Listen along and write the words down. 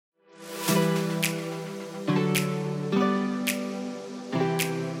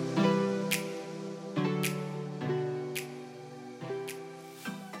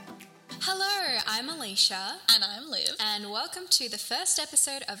Alicia. And I'm Liv. And welcome to the first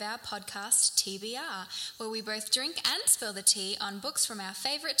episode of our podcast, TBR, where we both drink and spill the tea on books from our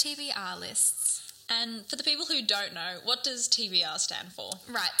favourite TBR lists. And for the people who don't know, what does TBR stand for?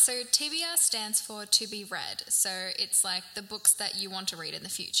 Right, so TBR stands for to be read. So it's like the books that you want to read in the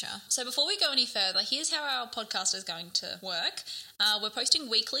future. So before we go any further, here's how our podcast is going to work. We're posting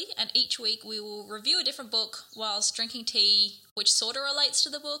weekly, and each week we will review a different book whilst drinking tea, which sort of relates to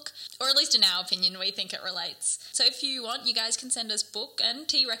the book, or at least in our opinion, we think it relates. So if you want, you guys can send us book and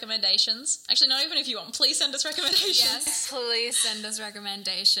tea recommendations. Actually, not even if you want, please send us recommendations. Yes, please send us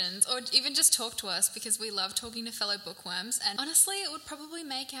recommendations, or even just talk to us, because we love talking to fellow bookworms, and honestly, it would probably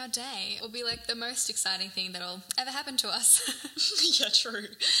make our day. It would be like the most exciting thing that'll ever happen to us. Yeah, true.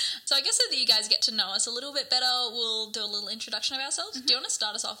 So I guess so that you guys get to know us a little bit better, we'll do a little introduction of ourselves. Mm-hmm. Do you want to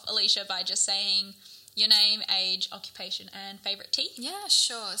start us off, Alicia, by just saying your name, age, occupation, and favourite tea? Yeah,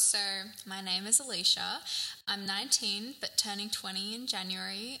 sure. So my name is Alicia. I'm 19, but turning 20 in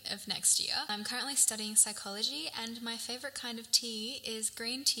January of next year. I'm currently studying psychology, and my favourite kind of tea is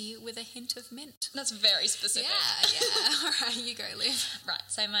green tea with a hint of mint. That's very specific. Yeah. All right, you go, Liv. Right,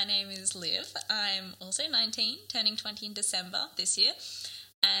 so my name is Liv. I'm also 19, turning 20 in December this year.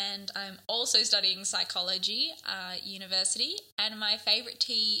 And I'm also studying psychology at university. And my favourite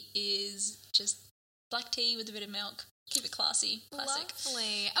tea is just black tea with a bit of milk. Keep it classy. Classic.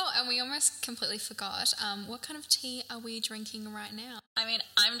 Lovely. Oh, and we almost completely forgot. What kind of tea are we drinking right now? I mean,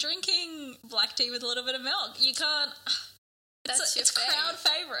 I'm drinking black tea with a little bit of milk. You can't... It's crowd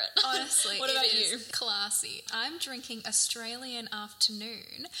favourite. Honestly, what about you? Classy. I'm drinking Australian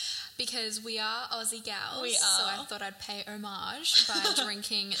Afternoon because we are Aussie gals. We are. So I thought I'd pay homage by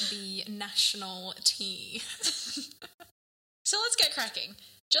drinking the national tea. So let's get cracking.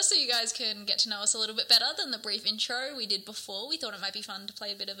 Just so you guys can get to know us a little bit better than the brief intro we did before, we thought it might be fun to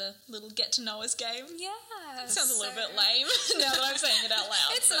play a bit of a little get-to-know-us game. Yeah. It sounds a little bit lame now that I'm saying it out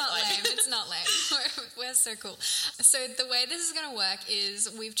loud. It's not lame. It's not lame. We're so cool. So the way this is going to work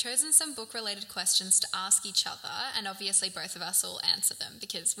is we've chosen some book-related questions to ask each other, and obviously both of us will answer them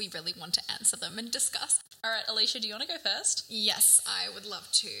because we really want to answer them and discuss. All right, Alicia, do you want to go first? Yes, I would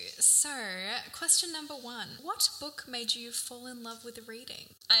love to. So, question number 1. What book made you fall in love with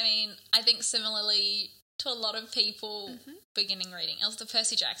reading? I mean, I think similarly to a lot of people beginning reading, it was the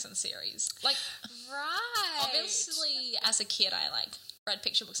Percy Jackson series. Like, right. Obviously, as a kid, I read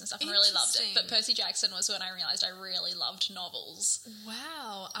picture books and stuff and really loved it. But Percy Jackson was when I realised I really loved novels.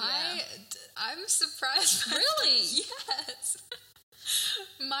 Wow, yeah. I'm surprised. Really? Yes.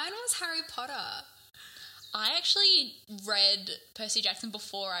 Mine was Harry Potter. I actually read Percy Jackson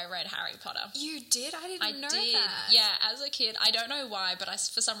before I read Harry Potter. You did? I didn't know that. Yeah, as a kid. I don't know why, but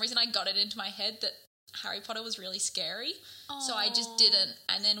for some reason I got it into my head that Harry Potter was really scary. Aww. So I just didn't.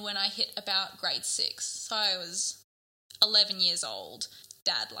 And then when I hit about grade 6, so I was 11 years old,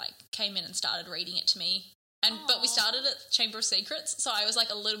 Dad came in and started reading it to me. But we started at Chamber of Secrets, so I was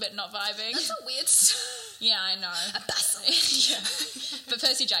a little bit not vibing. That's a weird Yeah, I know. A basilisk. Yeah. But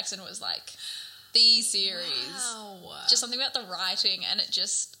Percy Jackson was the series. Wow. Just something about the writing, and it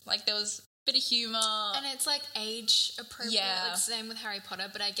just, there was a bit of humour. And it's, age appropriate. Yeah. Same with Harry Potter,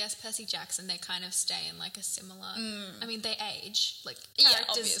 but I guess Percy Jackson, they kind of stay in, a similar... I mean, they age. Characters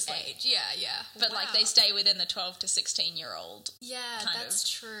obviously. age. Yeah. But, wow. They stay within the 12 to 16-year-old. Yeah, that's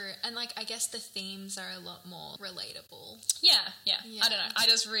true. And, I guess the themes are a lot more relatable. Yeah. I don't know. I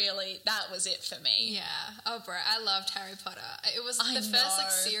just really... That was it for me. Yeah. Oh, bro, I loved Harry Potter. It was the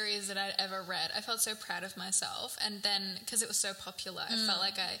first, series that I'd ever read. I felt so proud of myself. And then, because it was so popular, I felt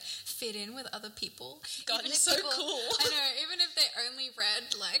like I fit in with other people. God, you're so cool. I know, even if they only read,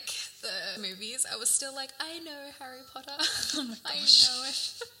 the movies, I was still I know Harry Potter. Oh my gosh. I know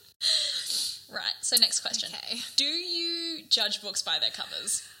it. Right, so next question. Okay. Do you judge books by their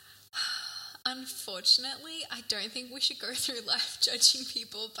covers? Unfortunately, I don't think we should go through life judging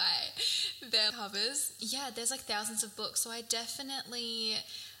people by their covers. Yeah, there's thousands of books, so I definitely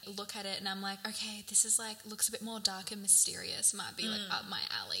look at it and I'm okay, this is looks a bit more dark and mysterious, might be up my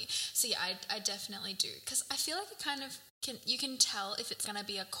alley. So yeah, I definitely do, because I feel it kind of you can tell if it's going to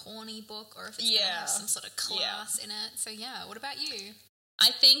be a corny book or if it's going to have some sort of class in it. So yeah, what about you? I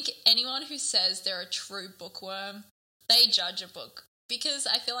think anyone who says they're a true bookworm, they judge a book. Because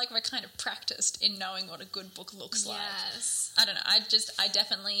I feel we're kind of practiced in knowing what a good book looks like. Yes. I don't know. I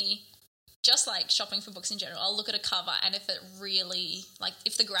definitely, just shopping for books in general, I'll look at a cover, and if it really,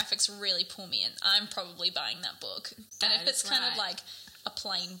 if the graphics really pull me in, I'm probably buying that book. And if it's kind of a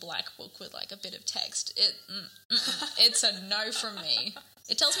plain black book with a bit of text, it's a no from me.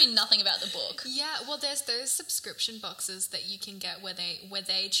 It tells me nothing about the book. Yeah, well, there's those subscription boxes that you can get where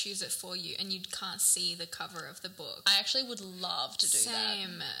they choose it for you, and you can't see the cover of the book. I actually would love to do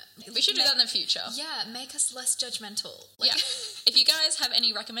Same. that. We should do that in the future. Yeah, make us less judgmental. Yeah. If you guys have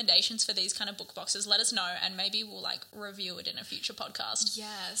any recommendations for these kind of book boxes, let us know, and maybe we'll like review it in a future podcast.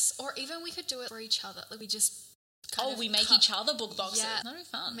 Yes, or even we could do it for each other. Like we just we make each other book boxes. Yeah, that'd be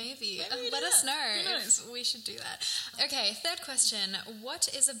fun. Maybe we let do us that. know if we should do that. Okay, third question. What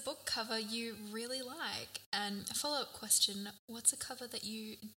is a book cover you really like? And a follow-up question, what's a cover that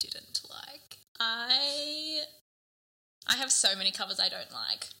you didn't like? I have so many covers I don't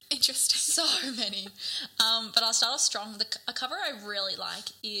like. Interesting. So many. But I'll start off strong. A cover I really like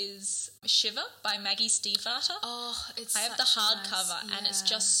is Shiver by Maggie Stiefvater. Oh, it's I have the hardcover, and it's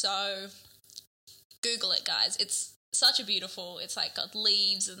just so... Google it, guys. It's such a beautiful... It's like got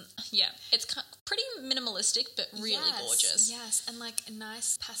leaves and... Yeah, it's pretty minimalistic, but really gorgeous. Yes, and like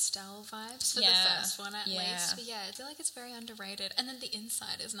nice pastel vibes for the first one at least. But yeah, I feel like it's very underrated. And then the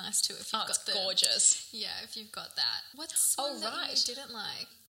inside is nice too if you've got gorgeous. Yeah, if you've got that. What's one that you didn't like?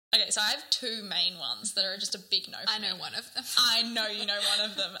 Okay, so I have two main ones that are just a big no for me. I know one of them. I know you know one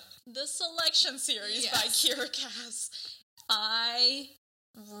of them. The Selection series by Kira Cass. I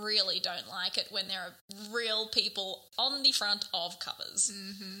really don't like it when there are real people on the front of covers.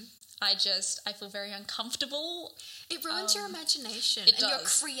 Mm-hmm. I feel very uncomfortable. It ruins your imagination and your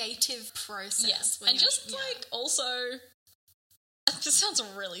creative process. Yes, and also... This sounds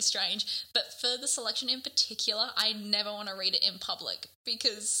really strange, but for the Selection in particular, I never want to read it in public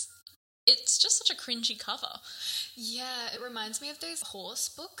because it's just such a cringy cover. Yeah, it reminds me of those horse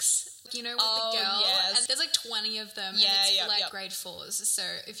books, you know, with the girl. Yes. And there's like 20 of them, and it's grade 4s. So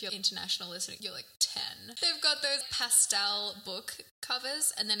if you're international listening, you're like 10. They've got those pastel book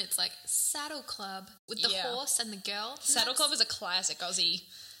covers, and then it's like Saddle Club with the horse and the girl. Saddle Club is a classic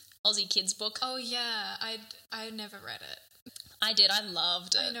Aussie kids book. Oh yeah, I never read it. I did. I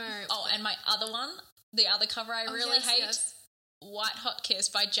loved it. I know. Oh, and my other one, the other cover I really hate, White Hot Kiss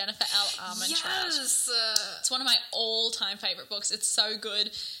by Jennifer L. Armentrout. Yes! It's one of my all-time favourite books. It's so good.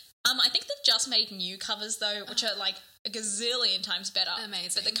 I think they've just made new covers, though, which are, like, a gazillion times better.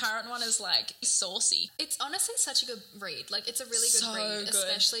 Amazing. But the current one is, like, saucy. It's honestly such a good read. Like, it's a really good read,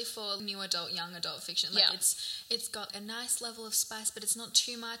 especially for new adult, young adult fiction. Like, it's got a nice level of spice, but it's not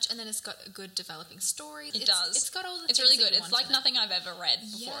too much, and then it's got a good developing story. It does. It's got all the It's things really good. that It's like nothing I've ever read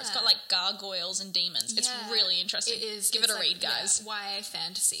before. It's got, like, gargoyles and demons. It's really interesting. It is. Give it a read, guys. YA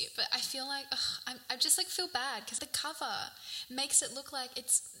fantasy. But I feel like, I just, like, feel bad, because the cover makes it look like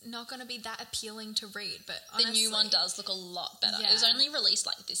it's not going to be that appealing to read, but honestly, the new one does look a lot better. It was only released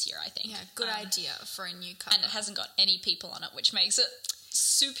like this year, I think. Yeah, good idea for a new cover. And it hasn't got any people on it, which makes it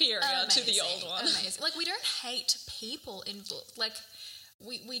superior to the old one. Amazing. Like, we don't hate people in books. Like,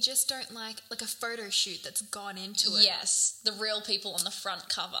 we just don't like a photo shoot that's gone into it. Yes, the real people on the front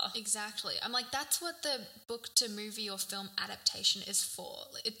cover. Exactly. I'm like, that's what the book to movie or film adaptation is for.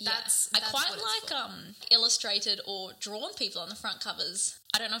 I quite like illustrated or drawn people on the front covers.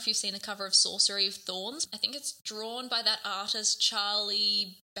 I don't know if you've seen the cover of Sorcery of Thorns. I think it's drawn by that artist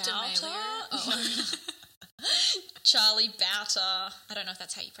Charlie Bouter. Charlie Bouter. I don't know if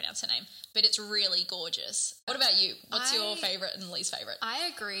that's how you pronounce her name, but it's really gorgeous. What about you? What's your favourite and least favourite? I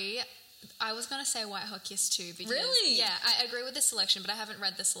agree. I was going to say White Hot Kiss too. Because, really? Yeah, I agree with the Selection, but I haven't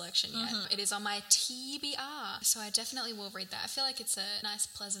read the Selection yet. It is on my TBR, so I definitely will read that. I feel like it's a nice,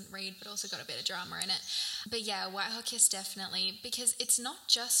 pleasant read, but also got a bit of drama in it. But yeah, White Hot Kiss definitely, because it's not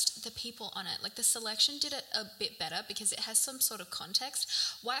just the people on it. Like, the Selection did it a bit better because it has some sort of context.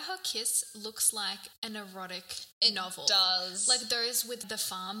 White Hot Kiss looks like an erotic novel. It does. Like those with the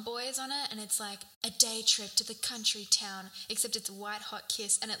farm boys on it, and it's like a day trip to the country town, except it's White Hot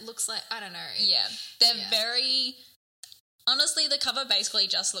Kiss, and it looks like, I don't know. Yeah, they're very... Honestly, the cover basically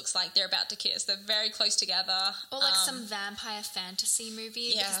just looks like they're about to kiss. They're very close together. Or like some vampire fantasy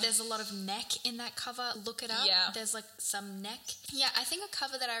movie, because there's a lot of neck in that cover. Look it up. Yeah. There's like some neck. Yeah, I think a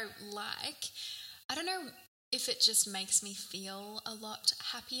cover that I like, I don't know if it just makes me feel a lot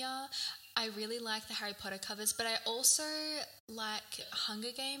happier. I really like the Harry Potter covers, but I also like Hunger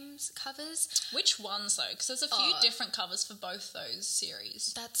Games covers. Which ones, though? Because there's a few different covers for both those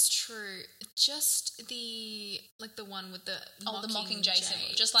series. That's true. Just the one with the Mockingjay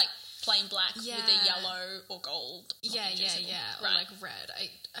symbol. Just like plain black with a yellow or gold. Yeah. Or like red.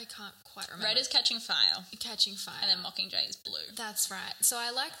 I can't quite remember. Red is Catching Fire. Catching Fire. And then Mockingjay is blue. That's right. So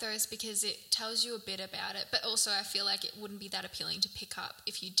I like those because it tells you a bit about it, but also I feel like it wouldn't be that appealing to pick up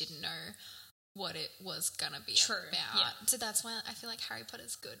if you didn't know what it was gonna be True, about. yeah. So that's why I feel like Harry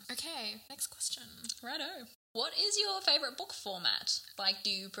Potter's good. Okay, next question. Righto. What is your favourite book format? Like, do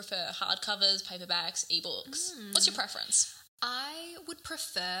you prefer hardcovers, paperbacks, ebooks? What's your preference? I would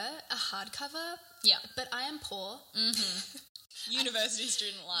prefer a hardcover. Yeah. But I am poor. University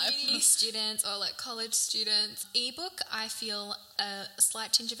student life. Uni students or like college students. Ebook, I feel a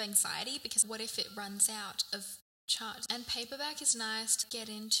slight tinge of anxiety because what if it runs out of charge? And paperback is nice to get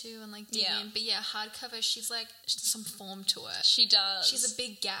into and like dig in. But yeah, hardcover, she's like some form to it. She does. She's a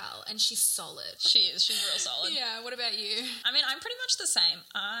big gal and she's solid. She is. She's real solid. Yeah, what about you? I mean, I'm pretty much the same.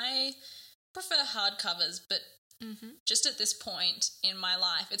 I prefer hardcovers, but just at this point in my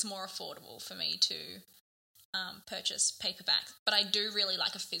life, it's more affordable for me to purchase paperback. But I do really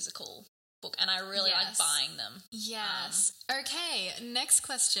like a physical book, and I really like buying them. Yes. Okay, next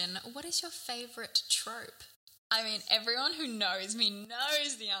question. What is your favourite trope? I mean, everyone who knows me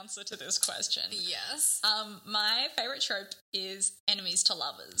knows the answer to this question. Yes. My favourite trope is enemies to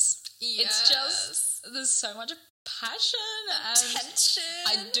lovers. Yes. It's just, there's so much passion and tension.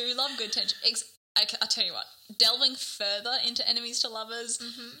 I do love good tension. I'll tell you what, delving further into enemies to lovers,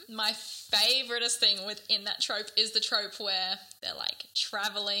 my favouriteest thing within that trope is the trope where they're like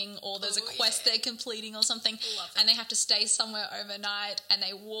travelling or there's a quest they're completing or something and they have to stay somewhere overnight and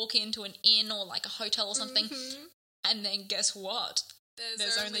they walk into an inn or like a hotel or something and then guess what?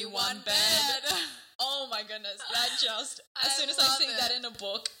 There's only one bed. Oh my goodness, that just, as soon as I see that in a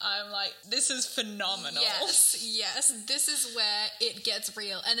book, I'm like, this is phenomenal. Yes, this is where it gets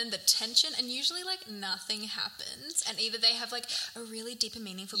real. And then the tension, and usually like nothing happens. And either they have like a really deep and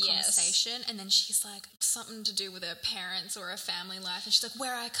meaningful conversation, and then she's like something to do with her parents or her family life. And she's like,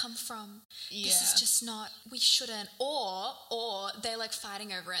 where I come from. This is just not, we shouldn't. Or they're like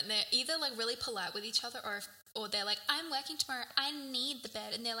fighting over it. And they're either like really polite with each other or they're like, I'm working tomorrow, I need the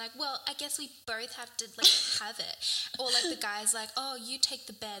bed. And they're like, well, I guess we both have to like have it. Or like the guy's like, oh, you take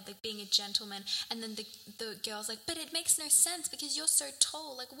the bed, like being a gentleman. And then the girl's like, but it makes no sense because you're so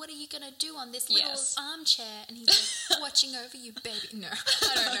tall. Like, what are you going to do on this little armchair? And he's like, watching over you, baby. No,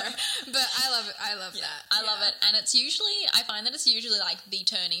 I don't know. But I love it. I love that. I love it. And it's usually, I find that it's usually like the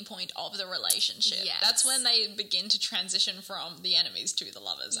turning point of the relationship. Yes. That's when they begin to transition from the enemies to the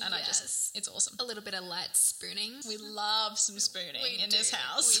lovers. And it's awesome. A little bit of light spooning. We love some spooning in this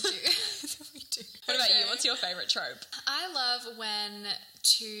house. We do. We do. What about you? What's your favourite trope? I love when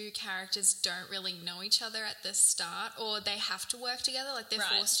two characters don't really know each other at the start or they have to work together. Like they're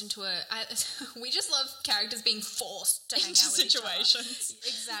forced into we just love characters being forced to hang out with situations. Each other.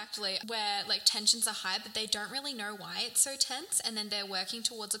 Exactly. Where like tensions are high but they don't really know why it's so tense and then they're working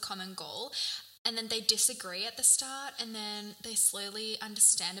towards a common goal. And then they disagree at the start and then they slowly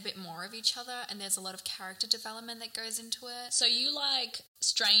understand a bit more of each other and there's a lot of character development that goes into it. So you like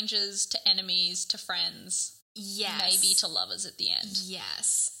strangers to enemies to friends, yes, maybe to lovers at the end?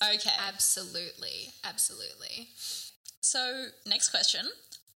 Yes. Okay. Absolutely. So next question.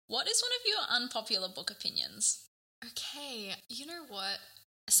 What is one of your unpopular book opinions? Okay. You know what?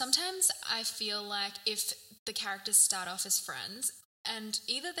 Sometimes I feel like if the characters start off as friends and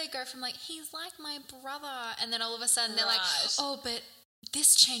either they go from like, he's like my brother, and then all of a sudden they're like, oh, but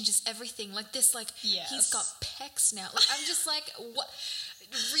this changes everything. Like this, like, he's got pecs now. Like, I'm just like, what?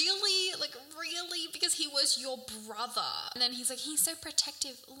 Really? Like, really? Because he was your brother. And then he's like, he's so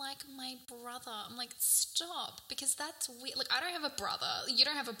protective, like my brother. I'm like, stop. Because that's weird. Like, I don't have a brother. You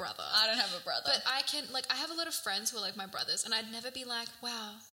don't have a brother. I don't have a brother. But I can, like, I have a lot of friends who are like my brothers, and I'd never be like,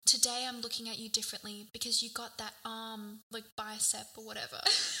 wow, today I'm looking at you differently because you got that arm, like bicep or whatever.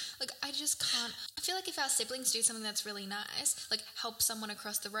 Like, I just can't. I feel like if our siblings do something that's really nice, like help someone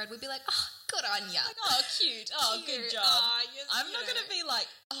across the road, we'd be like, oh, good on ya. Like, oh, cute. Oh, good job. I'm not going to be like,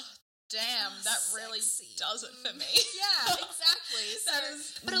 oh, damn, that really does it for me. Yeah,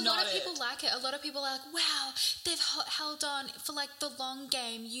 exactly. But a lot of people like it. A lot of people are like, wow, they've held on for like the long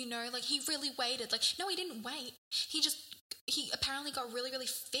game, you know, like he really waited. Like, no, he didn't wait. He apparently got really, really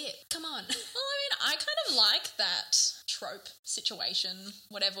fit. Come on. Well, I mean, I kind of like that trope situation,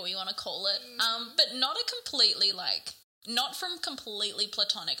 whatever we want to call it, but not a completely like, not from completely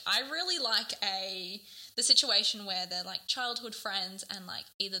platonic. I really like the situation where they're like childhood friends and like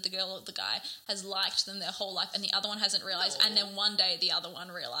either the girl or the guy has liked them their whole life and the other one hasn't realised and then one day the other one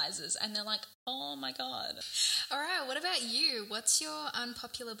realises and they're like, oh my God. All right, what about you? What's your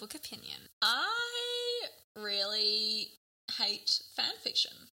unpopular book opinion? I really hate fan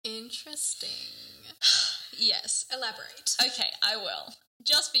fiction. Interesting. Yes. Elaborate. Okay, I will.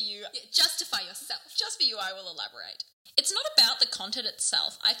 Just for you. Yeah, justify yourself. Just for you, I will elaborate. It's not about the content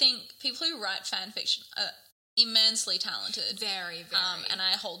itself. I think people who write fan fiction are immensely talented. Very, very. And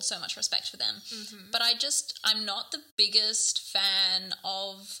I hold so much respect for them. But I'm not the biggest fan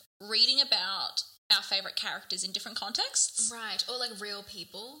of reading about our favourite characters in different contexts. Right, or like real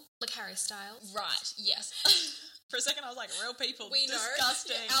people, like Harry Styles. Right, yes. For a second I was like, real people, We know.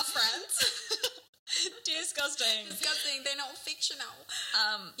 disgusting. Our friends. Disgusting. Disgusting, they're not fictional.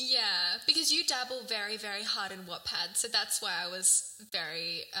 Yeah, because you dabble very, very hard in Wattpad, so that's why I was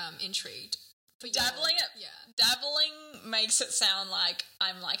very intrigued. Dabbling makes it sound like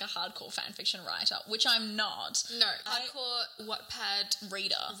I'm like a hardcore fanfiction writer, which I'm not. No, hardcore Wattpad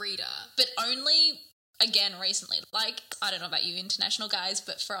reader. But But only, again, recently. Like, I don't know about you international guys,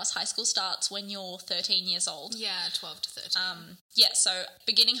 but for us, high school starts when you're 13 years old. yeah, 12 to 13. Yeah, so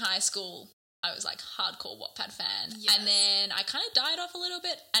beginning high school, I was like hardcore Wattpad fan. Yes. And then I kind of died off a little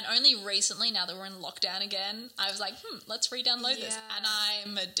bit. And only recently, now that we're in lockdown again, I was like, let's re-download this. Yeah. And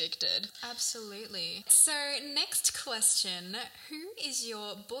I'm addicted. Absolutely. So, next question. Who is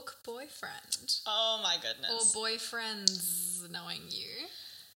your book boyfriend? Oh my goodness. Or boyfriends, knowing you?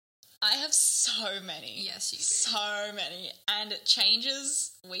 I have so many. Yes, you do. So many. And it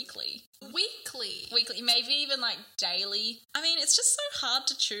changes weekly. Weekly. Maybe even like daily. I mean, it's just so hard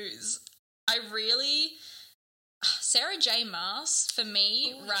to choose. Sarah J. Maas, for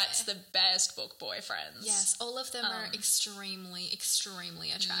me, writes the best book boyfriends. Yes, all of them are extremely,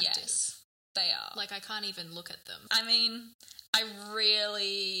 extremely attractive. Yes, they are. Like, I can't even look at them. I mean, I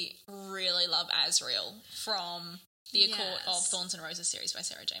really, really love Asriel from the A Court of Thorns and Roses series by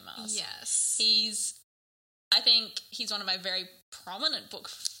Sarah J. Maas. Yes. I think he's one of my very prominent book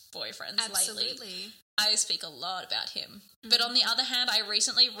boyfriends lately. Absolutely. I speak a lot about him. But on the other hand, I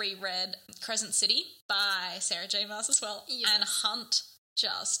recently reread Crescent City by Sarah J. Maas as well. Yes. And Hunt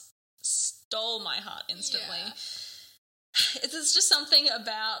just stole my heart instantly. Yeah. There's just something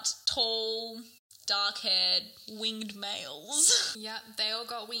about tall, dark-haired, winged males. Yeah, they all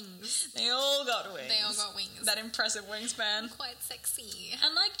got wings. They all got wings. That impressive wingspan. Quite sexy.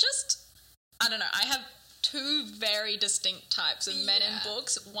 And like just, I don't know, I have two very distinct types of men in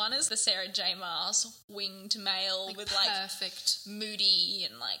books. One is the Sarah J. Maas winged male with like perfect, moody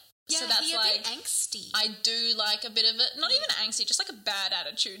and like so that's like a bit angsty. I do like a bit of it, not even angsty, just like a bad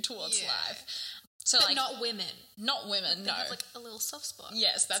attitude towards life. So but like not women. Not women, they no. have like a little soft spot.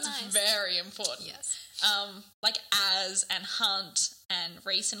 Yes, that's nice. very important. Yes. Like Az and Hunt and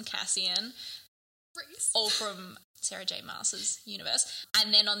Reese and Cassian. All from Sarah J. Maas's universe.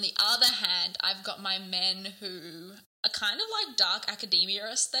 And then on the other hand, I've got my men who are kind of like dark academia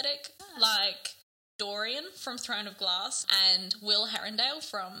aesthetic, like Dorian from Throne of Glass and Will Herondale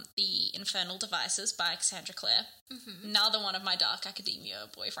from The Infernal Devices by Cassandra Clare. Another one of my dark academia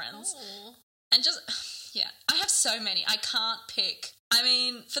boyfriends. Oh. And just, I have so many. I can't pick. I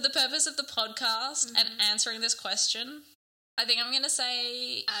mean, for the purpose of the podcast and answering this question, I think I'm going to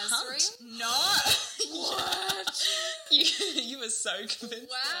say Hunt. No. What? You were so convinced.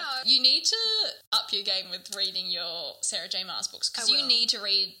 Wow. You need to up your game with reading your Sarah J. Maas books because you need to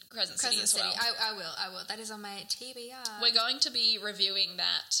read Crescent City as well. I will. That is on my TBR. We're going to be reviewing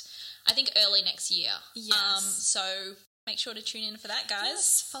that, I think, early next year. Yes. So make sure to tune in for that, guys.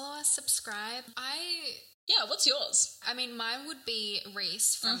 Yes, follow us, subscribe. Yeah, what's yours? I mean, mine would be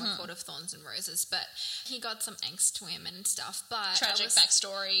Reese from A Court of Thorns and Roses, but he got some angst to him and stuff. But Tragic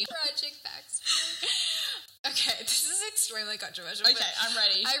backstory. Okay, this is extremely controversial. Okay, I'm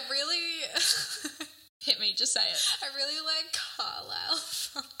ready. I really... Hit me, just say it. I really like Carlisle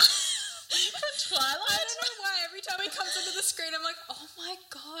from Twilight? I don't know why. Every time he comes onto the screen, I'm like, oh my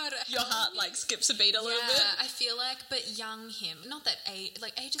god. Your heart like skips a beat a little bit. I feel like, but young him. Not that age.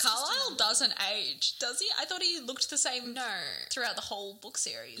 Like age is Carlisle doesn't age, does he? I thought he looked the same. No. Throughout the whole book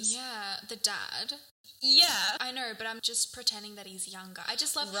series. Yeah, the dad. Yeah. I know, but I'm just pretending that he's younger. I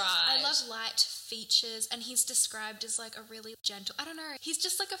just love. Right. I love light features, and he's described as like a really gentle. I don't know. He's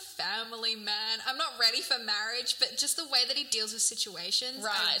just like a family man. I'm not ready for marriage, but just the way that he deals with situations,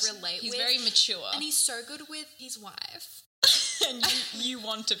 I relate with. He's very mature, and he's so good with his wife. And you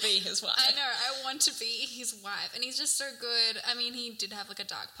want to be his wife. I know, I want to be his wife. And he's just so good. I mean, he did have like a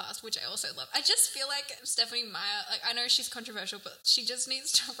dark past, which I also love. I just feel like Stephenie Meyer, like I know she's controversial, but she just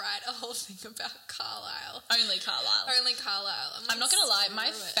needs to write a whole thing about Carlisle. Only Carlisle. Only Carlisle. I'm not going to lie,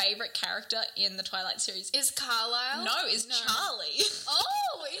 my favourite character in the Twilight series is Carlisle? No, is Charlie.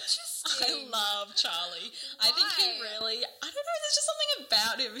 Oh, interesting. I love Charlie. Why? I think he really, I don't know, there's just something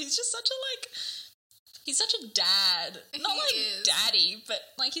about him. He's just such a like, He's such a dad. Not He like is. daddy, but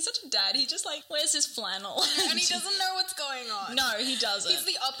like he's such a dad. He just like wears his flannel. And he doesn't know what's going on. No, he doesn't. He's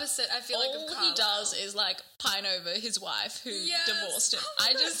the opposite, I feel All like, of he Carlisle. does is like pine over his wife who Yes. divorced him. Oh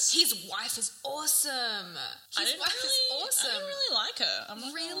my God. His wife is awesome. I His didn't wife is I awesome. didn't really like her. I'm not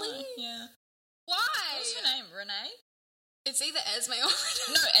gonna Really? lie. Yeah. Why? What's her name? Renee? It's either Esme or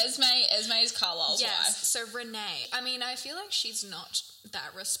Renee. No, Esme is Carlisle's Yes, wife. so Renee. I mean, I feel like she's not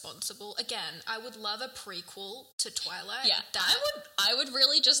that responsible. Again, I would love a prequel to Twilight. Yeah, That I would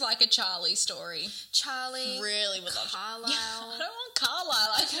really just like a Charlie story. Charlie. Really would love. Carlisle. Yeah, I don't want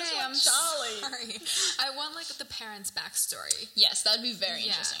Carlisle. I just want Charlie. Sorry. I want like the parents' backstory. Yes, that would be very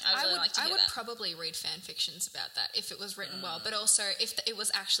interesting. I'd really like to hear I would that. probably read fan fictions about that if it was written well, but also if it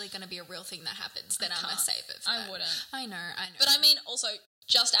was actually going to be a real thing that happens, then I'm going to save it for I that. wouldn't. I know. But I mean, also,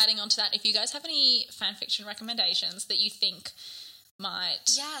 just adding on to that, if you guys have any fan fiction recommendations that you think might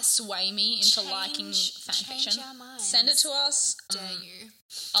sway me into liking fan fiction, our minds. send it to us. Dare you?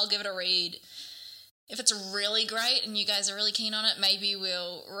 I'll give it a read. If it's really great and you guys are really keen on it, maybe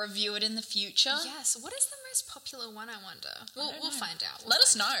we'll review it in the future. Yes. What is the most popular one, I wonder? We'll find out. Let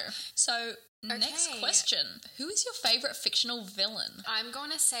us know. So, next question. Who is your favourite fictional villain? I'm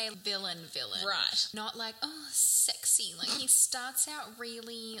going to say villain. Right. Not like, oh, sexy. Like, he starts out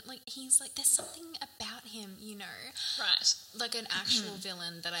really, like, he's like, there's something about him, you know? Right. Like an actual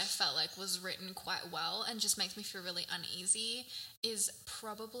villain that I felt like was written quite well and just makes me feel really uneasy is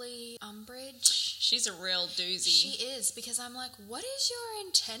probably Umbridge. She's a real doozy. She is, because I'm like, what is your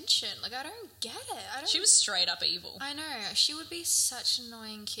intention? Like, I don't get it. She was straight up evil. I know. She would be such an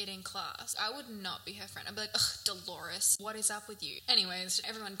annoying kid in class. I would not be her friend. I'd be like, ugh, Dolores, what is up with you? Anyways,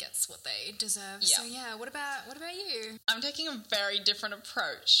 everyone gets what they deserve. Yeah. So yeah, what about you? I'm taking a very different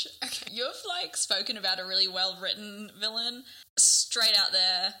approach. Okay. You've like spoken about a really well written villain. Straight out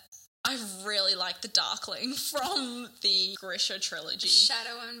there, I really like the Darkling from the Grisha trilogy.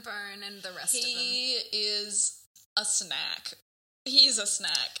 Shadow and Bone and the rest of them. He is a snack. He's a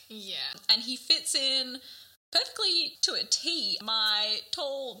snack. Yeah. And he fits in perfectly to a T. My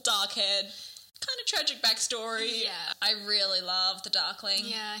tall, dark-haired, kind of tragic backstory. Yeah. I really love the Darkling.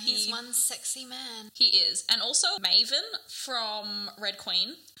 Yeah, he's one sexy man. He is. And also Maven from Red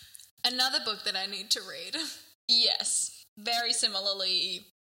Queen. Another book that I need to read. Yes. Very similarly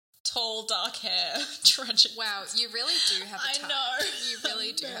tall, dark hair, tragic. Wow, you really do have a type. I know. You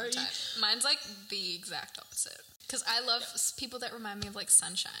really do have a type. Mine's like the exact opposite. Because I love people that remind me of like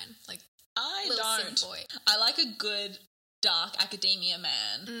Sunshine. Like, I little don't. Sim boy. I like a good dark academia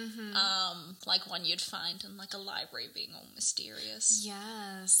man. Mm-hmm. Like one you'd find in like a library being all mysterious.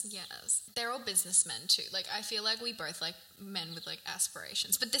 Yes. They're all businessmen too. Like, I feel like we both like men with like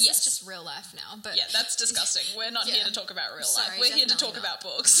aspirations. But this is just real life now. But yeah, that's disgusting. We're not here to talk about real life. We're here to talk about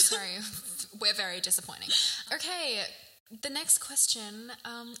books. Sorry, we're very disappointing. Okay, the next question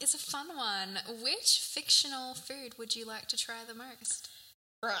is a fun one. Which fictional food would you like to try the most?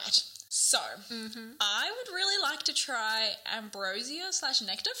 Right. So, I would really like to try ambrosia /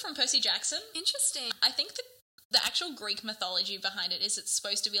 nectar from Percy Jackson. Interesting. I think the actual Greek mythology behind it is it's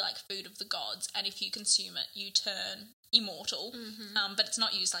supposed to be like food of the gods, and if you consume it, you turn immortal. But it's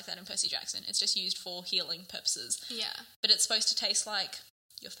not used like that in Percy Jackson. It's just used for healing purposes. Yeah. But it's supposed to taste like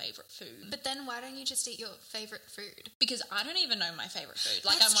your favourite food. But then why don't you just eat your favourite food? Because I don't even know my favourite food.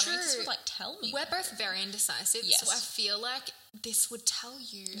 Like, That's I'm wondering if this true. would like tell me. We're both very indecisive, Yes. so I feel like this would tell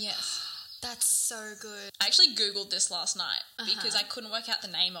you. Yes. That's so good. I actually Googled this last night because I couldn't work out the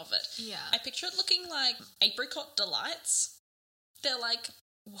name of it. Yeah. I picture it looking like apricot delights. They're like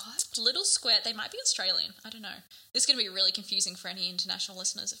What? little square. They might be Australian. I don't know. This is going to be really confusing for any international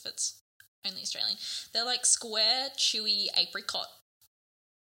listeners if it's only Australian. They're like square, chewy apricot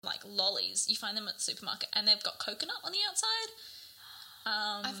like lollies. You find them at the supermarket and they've got coconut on the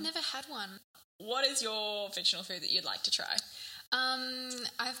outside. I've never had one. What is your fictional food that you'd like to try?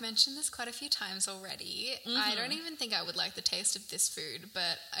 I've mentioned this quite a few times already. I don't even think I would like the taste of this food,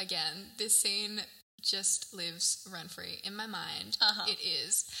 but again, this scene just lives rent-free in my mind. It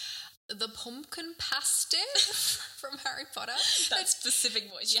is the pumpkin pasty from Harry Potter. That specific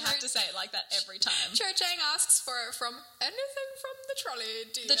voice. You have to say it like that every time. Cho Chang asks for it from anything from the trolley,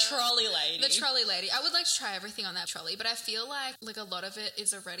 dear. The trolley lady. The trolley lady. I would like to try everything on that trolley, but I feel like a lot of it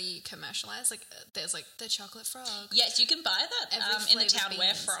is already commercialized. Like, there's like the chocolate frog. Yes, you can buy that in the flavoured town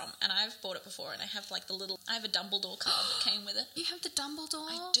we're beans. from, and I've bought it before, and I have like I have a Dumbledore card that came with it. You have the Dumbledore?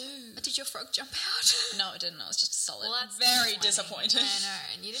 I do. Did your frog jump out? No, it didn't. It was just a solid. Well, that's very disappointing. I know,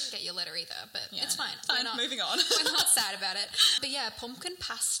 and you didn't get your letter either, but Yeah. it's fine. Fine, moving on. We're not sad about it. But yeah, pumpkin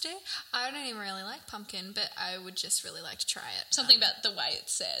pasta. I don't even really like pumpkin, but I would just really like to try it. Something about the way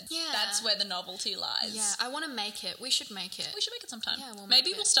it's said. Yeah. That's where the novelty lies. Yeah, I want to make it. We should make it. We should make it sometime. Yeah, we'll Maybe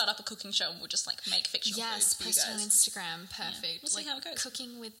make we'll it. start up a cooking show and we'll just like make fictional Yes, foods for you post it on guys. Instagram. Perfect. We'll see how it goes.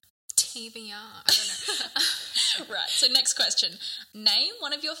 Cooking with TBR. I don't know. Right, so next question. Name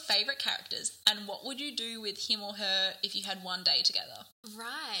one of your favourite characters and what would you do with him or her if you had one day together?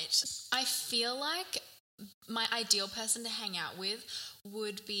 Right. I feel like my ideal person to hang out with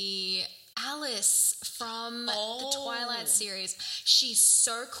would be Alice from the Twilight series. She's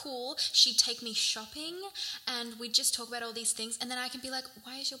so cool. She'd take me shopping and we'd just talk about all these things, and then I can be like,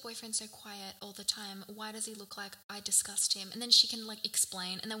 why is your boyfriend so quiet all the time? Why does he look like I disgust him? And then she can like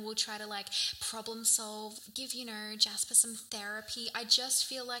explain, and then we'll try to like problem solve, give, you know, Jasper some therapy. I just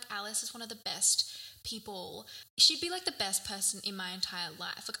feel like Alice is one of the best people. She'd be like the best person in my entire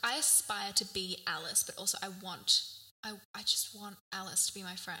life. Like, I aspire to be Alice, but also I just want Alice to be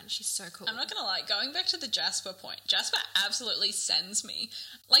my friend. She's so cool. I'm not going to lie, going back to the Jasper point, Jasper absolutely sends me.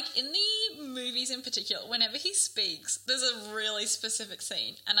 Like, in the movies in particular, whenever he speaks, there's a really specific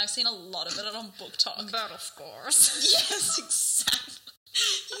scene, and I've seen a lot of it on Book Talk. Battle scores. Yes, exactly.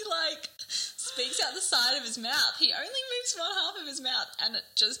 He, like, speaks out the side of his mouth. He only moves one half of his mouth, and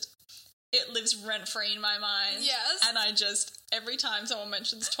it lives rent-free in my mind. Yes. And I just, every time someone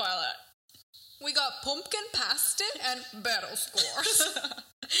mentions Twilight, We got pumpkin pasta and battle scores.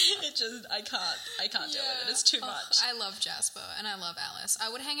 I can't deal with it. It's too much. I love Jasper and I love Alice. I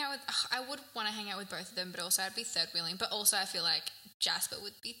would want to hang out with both of them, but also I'd be third wheeling. But also I feel like Jasper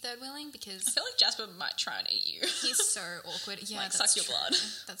would be third wheeling because I feel like Jasper might try and eat you. he's so awkward. Yeah, like, that's suck your true. blood.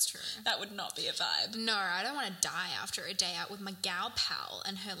 That's true. That would not be a vibe. No, I don't want to die after a day out with my gal pal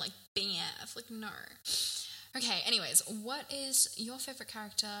and her like BF. Like, no. Okay, anyways, what is your favourite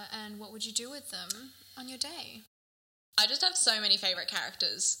character and what would you do with them on your day? I just have so many favourite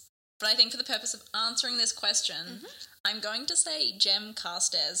characters. But I think for the purpose of answering this question, I'm going to say Jem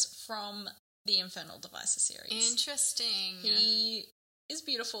Carstairs from the Infernal Devices series. Interesting. He is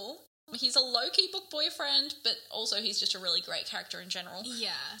beautiful. He's a low-key book boyfriend, but also he's just a really great character in general.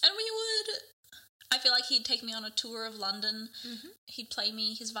 Yeah. And I feel like he'd take me on a tour of London. Mm-hmm. He'd play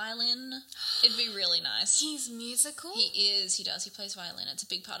me his violin. It'd be really nice. He's musical? He is. He does. He plays violin. It's a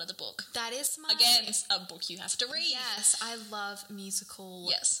big part of the book. That is smart. Again, it's a book you have to read. Yes, I love musical.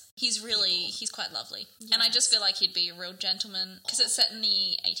 Yes. He's quite lovely. Yes. And I just feel like he'd be a real gentleman because it's set in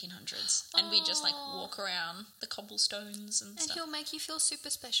the 1800s and we just like walk around the cobblestones and stuff. And he'll make you feel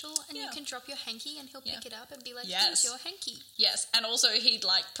super special and you can drop your hanky and he'll pick it up and be like, here's your hanky. Yes, and also he'd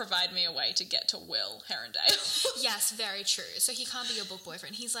like provide me a way to get to Will Herondale. Yes, very true. So he can't be your book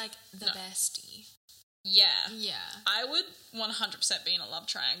boyfriend. He's like the bestie. Yeah. Yeah. I would 100% be in a love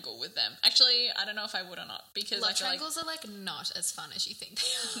triangle with them. Actually, I don't know if I would or not because love triangles are like not as fun as you think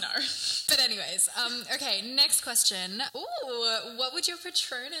they are. No. But anyways, okay, next question. Ooh, what would your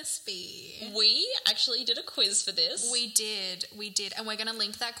Patronus be? We actually did a quiz for this. We did. And we're going to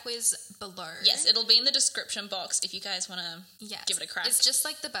link that quiz below. Yes, it'll be in the description box if you guys want to give it a crack. It's just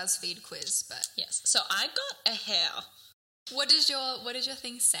like the BuzzFeed quiz, but... Yes, so I got a hair. What does your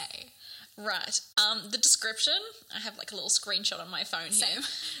thing say? Right. The description, I have like a little screenshot on my phone here. Same.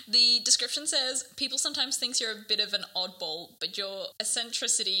 The description says, people sometimes think you're a bit of an oddball, but your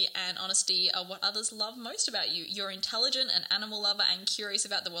eccentricity and honesty are what others love most about you. You're intelligent, an animal lover, and curious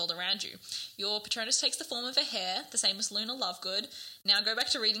about the world around you. Your Patronus takes the form of a hare, the same as Luna Lovegood. Now go back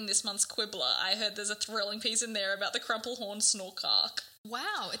to reading this month's Quibbler. I heard there's a thrilling piece in there about the crumple-horn snorkark.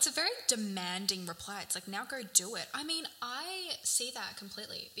 Wow, it's a very demanding reply. It's like, now go do it. I mean, I see that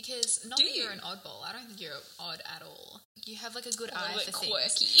completely because not that you're an oddball. I don't think you're odd at all. You have like a good eye for things.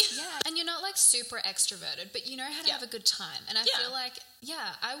 Quirky. Yeah, and you're not like super extroverted, but you know how to have a good time. And I feel like,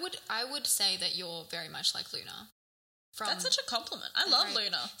 I would say that you're very much like Luna. That's such a compliment. I love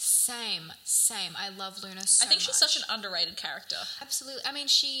Luna. Same. I love Luna so much. I think she's such an underrated character. Absolutely. I mean,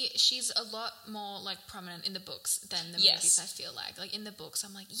 she's a lot more like prominent in the books than the movies, I feel like. Like in the books,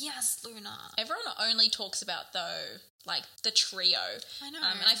 I'm like, yes, Luna. Everyone only talks about, though, like the trio. I know.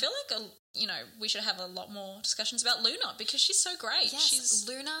 And I feel like, we should have a lot more discussions about Luna because she's so great. Yes, she's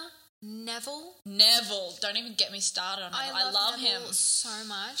Luna. Neville, don't even get me started on Neville. I love Neville him so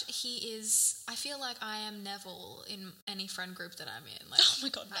much. He is. I feel like I am Neville in any friend group that I'm in. Like, oh my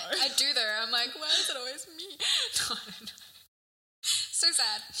god, no! I do though. I'm like, why is it always me? No, I don't know. So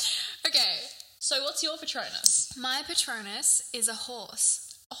sad. Okay, so what's your Patronus? my Patronus is a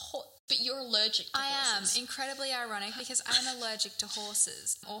horse. But you're allergic to horses. I am. Incredibly ironic because I'm allergic to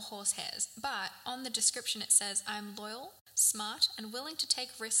horses or horse hairs. But on the description it says I'm loyal, smart, and willing to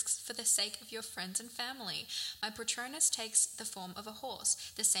take risks for the sake of your friends and family. My Patronus takes the form of a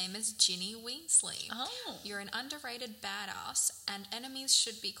horse, the same as Ginny Weasley. Oh. You're an underrated badass, and enemies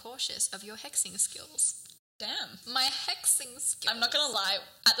should be cautious of your hexing skills. Damn. My hexing skills. I'm not going to lie.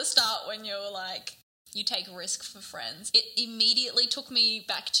 At the start, when you were like, you take risk for friends, it immediately took me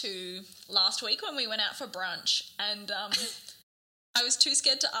back to last week when we went out for brunch, and I was too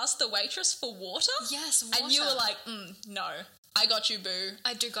scared to ask the waitress for water. Yes, water. And you were like, no, I got you, boo.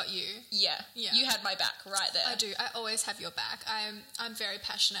 I do got you. Yeah. You had my back right there. I do. I always have your back. I'm very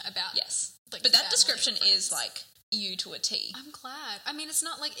passionate about. Yes. Like, but that family description and friends. is like you to a T. I'm glad. I mean, it's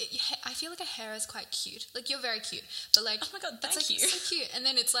not like I feel like a hair is quite cute. Like, you're very cute, but like, oh my god, thank it's like, you. So cute. And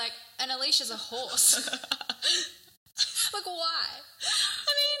then it's like, and Alicia's a horse. Like, why?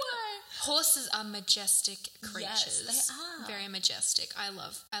 I mean, why? Horses are majestic creatures. Yes, they are. Very majestic. I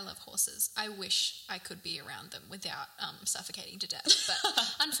love horses. I wish I could be around them without suffocating to death, but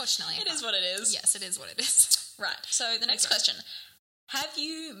unfortunately, it is what it is. Yes, it is what it is. Right. So the next question: have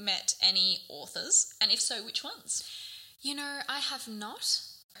you met any authors, and if so, which ones? You know, I have not.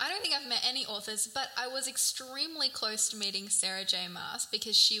 I don't think I've met any authors, but I was extremely close to meeting Sarah J. Maas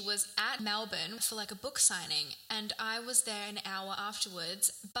because she was at Melbourne for like a book signing, and I was there an hour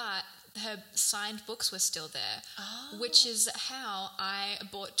afterwards, but her signed books were still there, which is how I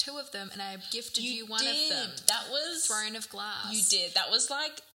bought 2 of them, and I gifted you one of them. That was Throne of Glass. You did. That was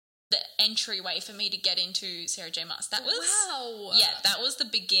like the entryway for me to get into Sarah J. Maas. That was wow. Yeah, that was the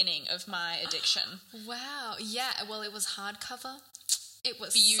beginning of my addiction. Wow. Yeah. Well, it was hardcover. It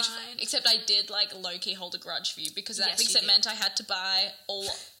was beautiful. signed. Except I did like low-key hold a grudge for you because that Yes, you did. meant I had to buy all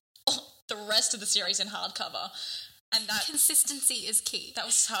the rest of the series in hardcover. And that Consistency is key. that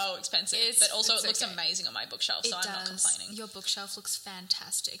was so expensive. But also it looks okay. amazing on my bookshelf, so I'm not complaining. Your bookshelf looks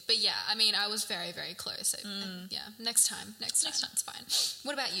fantastic. But yeah, I mean, I was very, very close. Yeah, next time, it's fine.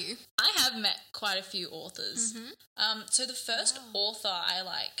 What about you? I have met quite a few authors. So the first author I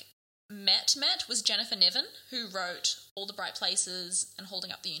met was Jennifer Niven, who wrote All the Bright Places and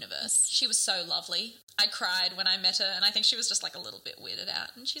Holding Up the Universe. She was so lovely. I cried when I met her, and I think she was just like a little bit weirded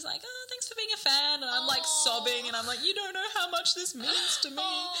out. And she's like, oh, thanks for being a fan. And I'm like sobbing, and I'm like, you don't know how much this means to me.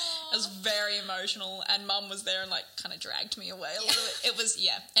 It was very emotional, and Mum was there and like kind of dragged me away a little bit. It was,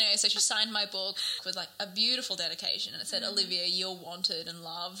 Anyway, so she signed my book with like a beautiful dedication, and it said, Olivia, you're wanted and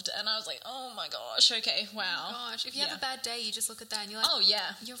loved. And I was like, oh my gosh, okay, wow. Oh my gosh, if you have a bad day, you just look at that and you're like, oh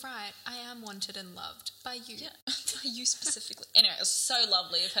yeah, you're right, I am wanted and loved by you. Yeah, by you specifically. Anyway, it was so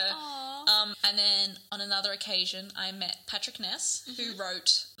lovely of her. Aww. And then on another occasion, I met Patrick Ness, who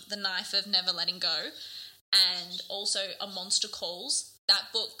wrote The Knife of Never Letting Go, and also A Monster Calls.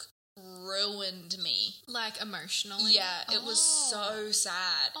 That book ruined me. Like emotionally? Yeah, it was so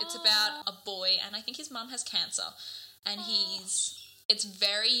sad. It's about a boy, and I think his mum has cancer, and it's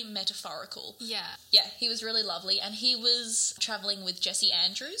very metaphorical. Yeah. Yeah, he was really lovely, and he was travelling with Jessie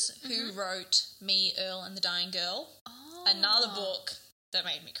Andrews, who wrote Me, Earl and the Dying Girl. Another book that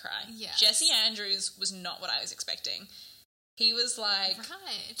made me cry. Yeah. Jessie Andrews was not what I was expecting. He was like...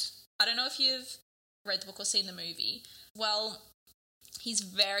 Right. I don't know if you've read the book or seen the movie. Well, he's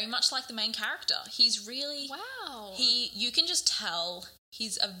very much like the main character. He's really... Wow. You can just tell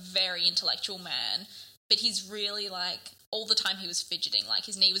he's a very intellectual man, but he's really like... All the time he was fidgeting, like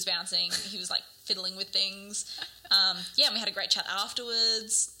his knee was bouncing, he was like fiddling with things. And we had a great chat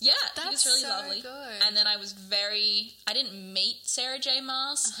afterwards. Yeah, he was really lovely. Good. And then I didn't meet Sarah J.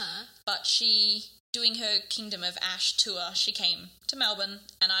 Maas, but she, doing her Kingdom of Ash tour, she came to Melbourne,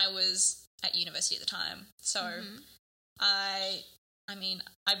 and I was at university at the time. So I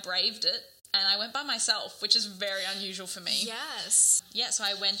braved it. And I went by myself, which is very unusual for me. Yes. Yeah, so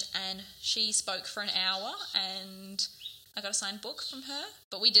I went and she spoke for an hour, and I got a signed book from her,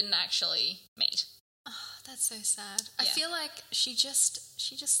 but we didn't actually meet. Oh, that's so sad. I Yeah. feel like she just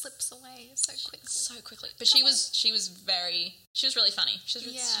slips away so quickly. So quickly. But she was really funny. She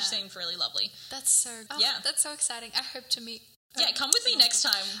seemed really lovely. That's so... Oh, Yeah. That's so exciting. I hope to meet... Yeah, come with me next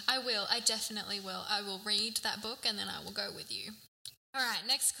time. I will. I definitely will. I will read that book and then I will go with you. All right,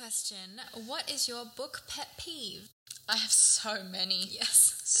 next question. What is your book pet peeve? I have so many.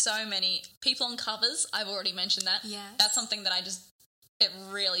 Yes. So many. People on covers, I've already mentioned that. Yes. That's something that it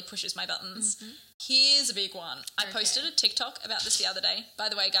really pushes my buttons. Here's a big one. I posted a TikTok about this the other day. By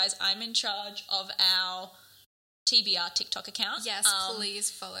the way, guys, I'm in charge of our TBR TikTok account. Yes,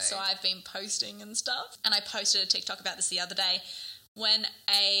 please follow. So I've been posting and stuff. And I posted a TikTok about this the other day. When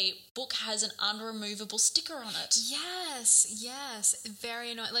a book has an unremovable sticker on it. Yes.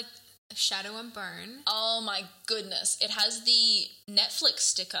 Very annoying. Like, Shadow and Bone. Oh my goodness. It has the Netflix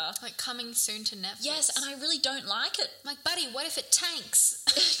sticker. Like, coming soon to Netflix. Yes, and I really don't like it. I'm like, buddy, what if it tanks?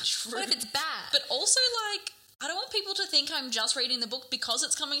 True. What if it's bad? But also, like, I don't want people to think I'm just reading the book because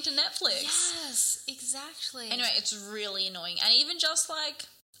it's coming to Netflix. Yes, exactly. Anyway, it's really annoying. And even just, like,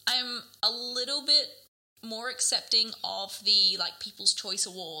 I'm a little bit more accepting of the, like, People's Choice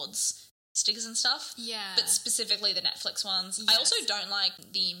Awards stickers and stuff. Yeah. But specifically the Netflix ones. Yes. I also don't like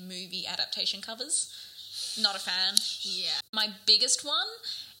the movie adaptation covers. Not a fan. Yeah. My biggest one,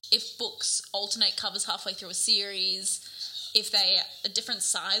 if books alternate covers halfway through a series, if they are different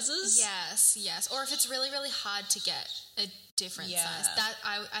sizes. Yes. Or if it's really, really hard to get a different size. That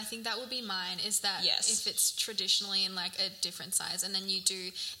I think that would be mine, is that if it's traditionally in like a different size, and then you do,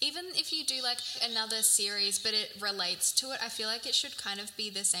 even if you do like another series but it relates to it, I feel like it should kind of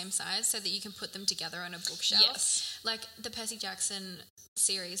be the same size so that you can put them together on a bookshelf. Yes. Like the Percy Jackson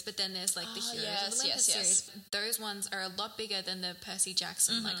series, but then there's like the Heroes of Olympus yes. series. Those ones are a lot bigger than the Percy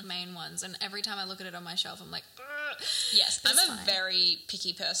Jackson like main ones, and every time I look at it on my shelf I'm like, ugh. Yes, I'm a very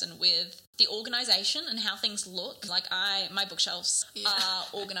picky person with the organisation and how things look. Like my bookshelves are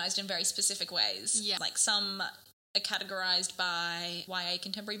organised in very specific ways. Yeah. Like some are categorised by YA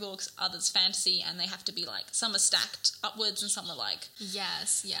contemporary books, others fantasy, and they have to be like, some are stacked upwards and some are like...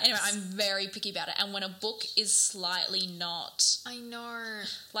 Yes. Anyway, I'm very picky about it. And when a book is slightly not... I know.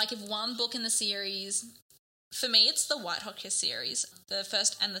 Like if one book in the series... For me, it's the White Hot Kiss series. The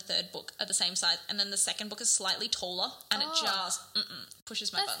first and the third book are the same size, and then the second book is slightly taller, and it just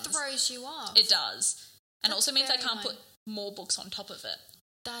pushes my buttons. That throws you off. It does. And That's also means I very can't annoying. put more books on top of it.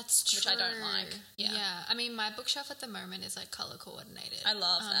 That's true. Which I don't like. Yeah. I mean, my bookshelf at the moment is like color coordinated. I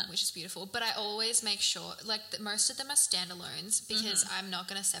love that. Which is beautiful. But I always make sure, like, most of them are standalones because I'm not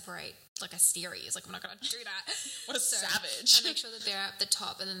going to separate like a series. Like, I'm not going to do that. What a savage. I make sure that they're at the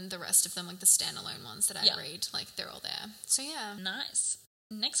top, and then the rest of them, like the standalone ones that I read, like they're all there. So yeah. Nice.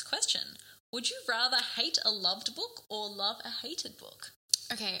 Next question. Would you rather hate a loved book or love a hated book?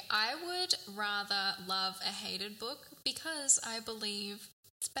 Okay, I would rather love a hated book because I believe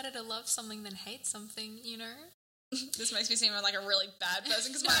it's better to love something than hate something, you know? This makes me seem like a really bad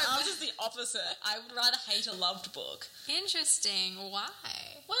person because my answer is the opposite. I would rather hate a loved book. Interesting. Why?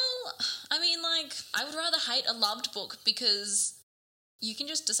 Well, I mean, like, I would rather hate a loved book because you can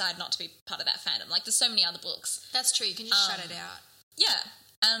just decide not to be part of that fandom. Like, there's so many other books. That's true. You can just shut it out. Yeah,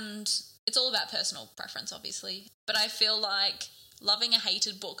 and it's all about personal preference, obviously. But I feel like loving a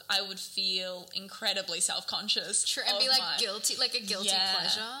hated book, I would feel incredibly self-conscious. True, and be like guilty, like a guilty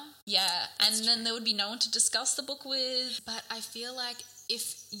pleasure. Yeah, and then there would be no one to discuss the book with. But I feel like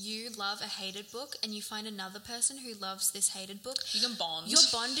if you love a hated book and you find another person who loves this hated book, you can bond. Your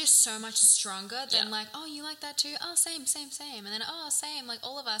bond is so much stronger than like, oh, you like that too? Oh, same. And then, oh, same. Like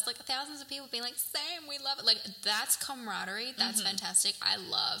all of us, like thousands of people being like, same, we love it. Like that's camaraderie. That's fantastic. I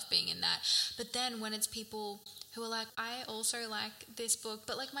love being in that. But then when it's people who are like, I also like this book,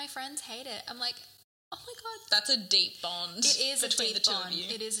 but like my friends hate it, I'm like, oh my God. That's a deep bond. It is between a deep the two bond. of you.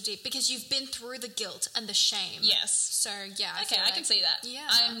 It is a deep, because you've been through the guilt and the shame. Yes. So yeah. I can see that. Yeah.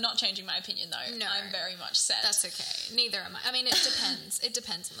 I'm not changing my opinion though. No. I'm very much set. That's okay. Neither am I. I mean, it depends. It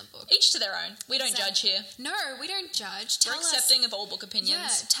depends on the book. Each to their own. We don't judge here. No, we don't judge. We're accepting of all book opinions.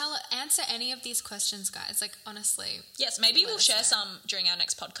 Yeah, answer any of these questions, guys. Like, honestly. Yes, maybe we'll share some during our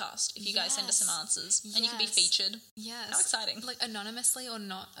next podcast if you guys send us some answers and you can be featured. Yes. How exciting. Like, anonymously or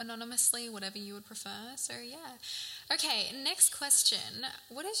not anonymously, whatever you would prefer. So, yeah. Okay, next question.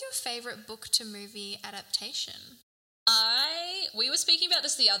 What is your favourite book to movie adaptation? We were speaking about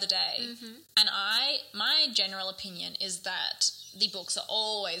this the other day, and my general opinion is that the books are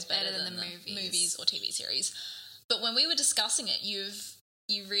always better than the movies or TV series. But when we were discussing it,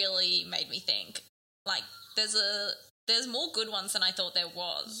 you really made me think. Like, there's more good ones than I thought there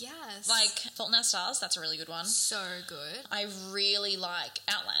was. Yes. Like Fault in Our Stars, that's a really good one. So good. I really like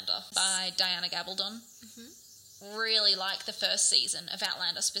Outlander by Diana Gabaldon. Really like the first season of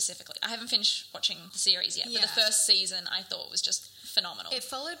Outlander specifically. I haven't finished watching the series yet, but the first season I thought was just phenomenal. It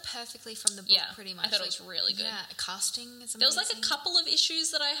followed perfectly from the book, pretty much. I thought it was really good. Yeah, casting is amazing. There was like a couple of issues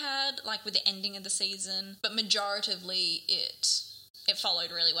that I had, like with the ending of the season, but majoritively it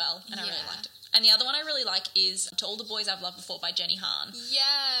followed really well, and I really liked it. And the other one I really like is To All the Boys I've Loved Before by Jenny Han.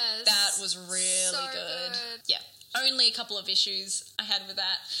 Yes. That was really good. Yeah. Only a couple of issues I had with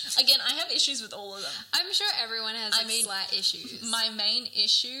that. Again, I have issues with all of them. I'm sure everyone has slight issues. My main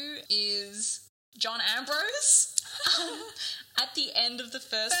issue is John Ambrose. At the end of the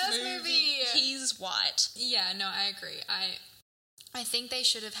first movie, he's white. Yeah, no, I agree. I think they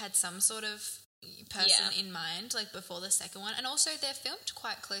should have had some sort of person in mind, like before the second one. And also they're filmed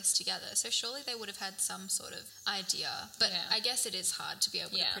quite close together, so surely they would have had some sort of idea. But I guess it is hard to be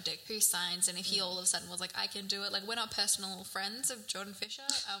able to predict who signs, and if he all of a sudden was like, I can do it. Like, we're not personal friends of Jordan Fisher.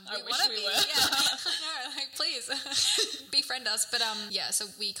 I wish we were. Yeah. No, like, please befriend us. But so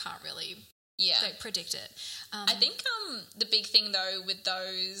we can't really predict it. I think the big thing though with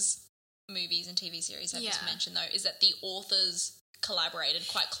those movies and TV series I just mentioned though is that the authors collaborated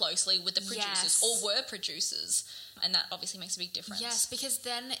quite closely with the producers or were producers, and that obviously makes a big difference. Yes, because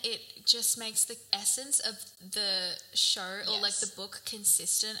then it just makes the essence of the show or like the book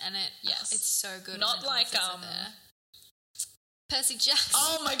consistent, and it's so good. Not like Percy Jackson.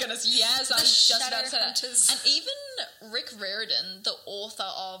 Oh my goodness, yes, I was just about to say that. And even Rick Riordan, the author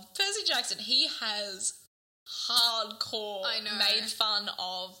of Percy Jackson, he has hardcore made fun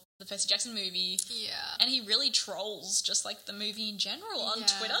of the Percy Jackson movie. Yeah. And he really trolls just like the movie in general on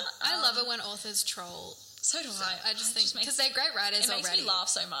Twitter. I love it when authors troll. So do I. I just think, because they're great writers already. It makes me laugh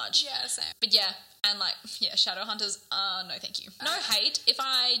so much. Yeah, same. But and like, Shadowhunters, no thank you. No hate. If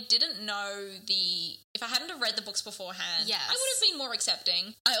I didn't know if I hadn't have read the books beforehand, I would have been more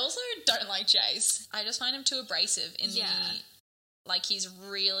accepting. I also don't like Jace. I just find him too abrasive in the... Like, he's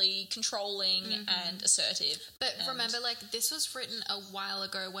really controlling and assertive. But remember, like, this was written a while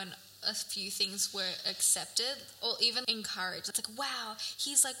ago when a few things were accepted or even encouraged. It's like, wow,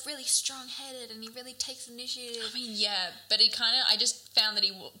 he's, like, really strong-headed and he really takes initiative. I mean, but he kind of... I just found that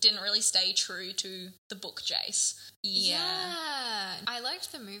he didn't really stay true to the book Jace. Yeah. I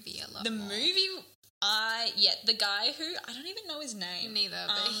liked the movie a lot The movie... the guy who... I don't even know his name. Neither,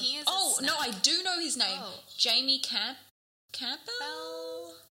 but he is no, I do know his name. Jamie Campbell?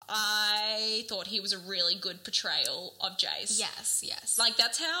 I thought he was a really good portrayal of Jace. Yes. Like,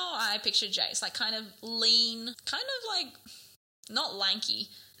 that's how I pictured Jace. Like, kind of lean, kind of like, not lanky.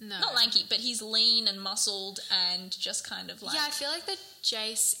 No. Not lanky, but he's lean and muscled and just kind of like... Yeah, I feel like the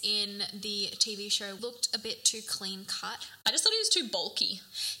Jace in the TV show looked a bit too clean cut. I just thought he was too bulky.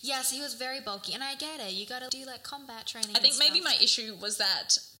 Yes, he was very bulky, and I get it. You gotta do, like, combat training I think maybe my issue was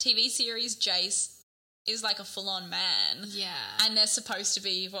that TV series Jace is like a full-on man. Yeah. And they're supposed to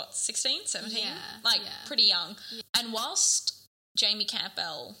be, 16, 17? Yeah. Pretty young. Yeah. And whilst Jamie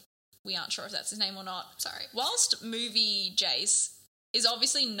Campbell, we aren't sure if that's his name or not. Sorry. Whilst movie Jace is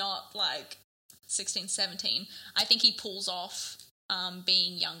obviously not, 16, 17, I think he pulls off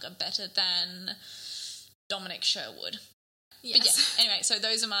being younger better than Dominic Sherwood. Yes. But anyway, so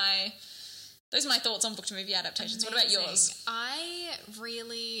those are my thoughts on book to movie adaptations. Amazing. What about yours? I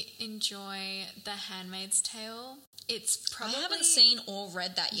really enjoy The Handmaid's Tale. It's probably... I haven't seen or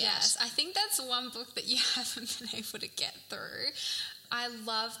read that yet. Yes, I think that's one book that you haven't been able to get through. I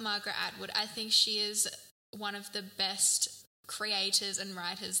love Margaret Atwood. I think she is one of the best creators and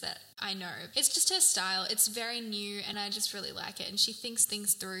writers that I know. It's just her style. It's very new and I just really like it, and she thinks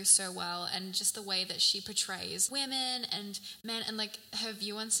things through so well, and just the way that she portrays women and men and like her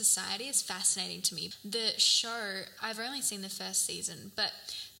view on society is fascinating to me. The show, I've only seen the first season, but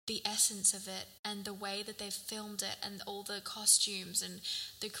the essence of it and the way that they've filmed it and all the costumes and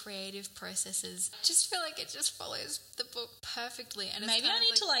the creative processes, I just feel like it just follows the book perfectly. And maybe I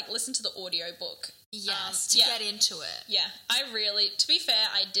need to listen to the audiobook. Yes, to get into it. Yeah, to be fair,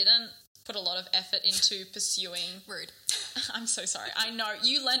 I didn't put a lot of effort into pursuing... Rude. I'm so sorry. I know.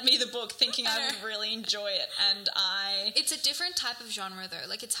 You lent me the book thinking I would really enjoy it, and It's a different type of genre, though.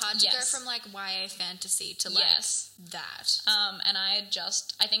 Like, it's hard to go from, YA fantasy to, that. And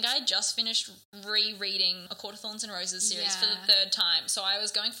I think I just finished rereading A Court of Thorns and Roses series for the third time, so I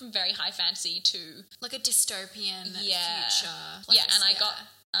was going from very high fantasy to... Like a dystopian future place. Yeah, and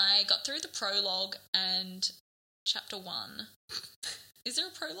I got through the prologue and chapter 1. Is there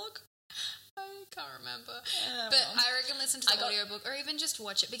a prologue? I can't remember. But I reckon listen to the audiobook or even just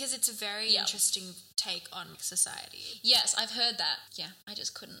watch it, because it's a very interesting take on society. Yes, I've heard that. Yeah, I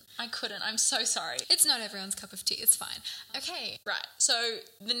just couldn't. I'm so sorry. It's not everyone's cup of tea. It's fine. Okay. Right. So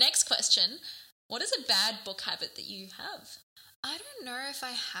the next question, what is a bad book habit that you have? I don't know if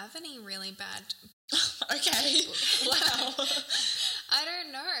I have any really bad... Okay. Wow. I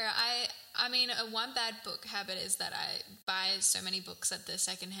don't know. I mean, one bad book habit is that I buy so many books at the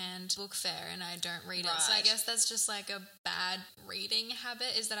secondhand book fair and I don't read it. So I guess that's just like a bad reading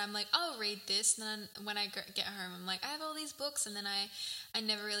habit, is that I'm like, I'll read this, and then when I get home, I'm like, I have all these books, and then I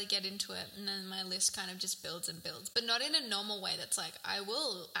never really get into it, and then my list kind of just builds and builds, but not in a normal way that's like, I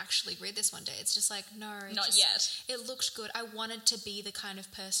will actually read this one day. It's just like, no. Not yet. It looked good. I wanted to be the kind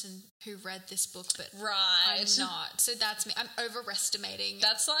of person who read this book, but I'm not. So that's me. I'm overestimating.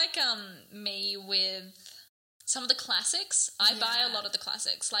 That's like me with some of the classics. I buy a Yeah. lot of the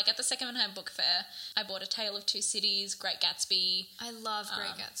classics. Like at the second-hand book fair, I bought A Tale of Two Cities, Great Gatsby. I love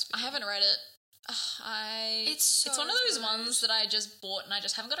Great Gatsby. I haven't read it. It's one of those good. ones that I just bought and I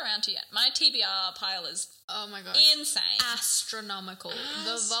just haven't got around to yet. My TBR pile is Oh my gosh. insane. Astronomical.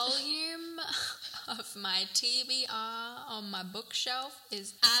 The volume of my TBR on my bookshelf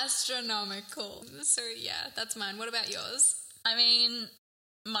is astronomical. So yeah, that's mine. What about yours? I mean,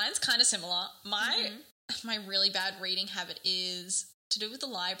 mine's kind of similar. My really bad reading habit is to do with the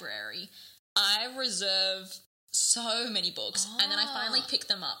library. I reserve so many books and then I finally pick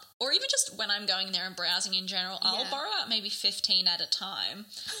them up. Or even just when I'm going there and browsing in general, I'll borrow out maybe 15 at a time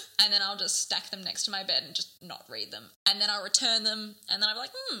and then I'll just stack them next to my bed and just not read them. And then I'll return them and then I'm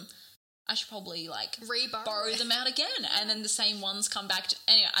like, I should probably like borrow them out again. And then the same ones come back.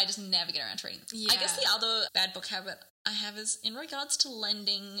 Anyway, I just never get around to reading them. Yeah. I guess the other bad book habit I have is in regards to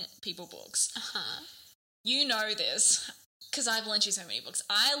lending people books. You know this because I've lent you so many books.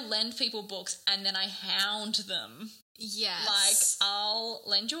 I lend people books and then I hound them. Yes. Like, I'll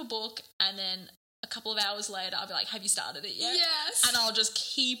lend you a book and then a couple of hours later I'll be like, have you started it yet? Yes. And I'll just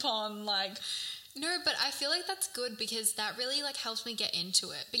keep on like... No, but I feel like that's good because that really like helps me get into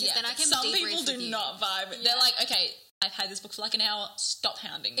it because then I can some debrief people do with you. not vibe. They're like, okay, I've had this book for like an hour, stop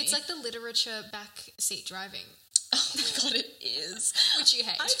hounding me. It's like the literature backseat driving. Oh my God, it is. Which you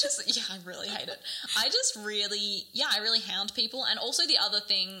hate. I really hate it. I really hound people. And also the other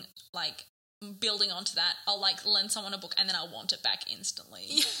thing, like, building onto that, I'll, like, lend someone a book and then I'll want it back instantly.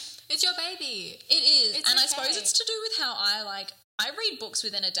 Yeah. It's your baby. It is. It's and okay. I suppose it's to do with how I read books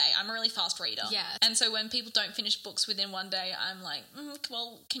within a day. I'm a really fast reader. Yeah. And so when people don't finish books within one day, I'm like,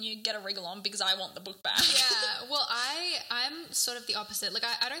 well, can you get a wriggle on because I want the book back? Yeah. Well, I'm sort of the opposite. Like,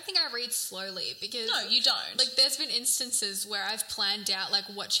 I don't think I read slowly because... No, you don't. Like, there's been instances where I've planned out, like,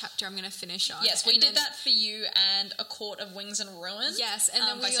 what chapter I'm going to finish on. Yes, we did that for you and A Court of Wings and Ruin. Yes, and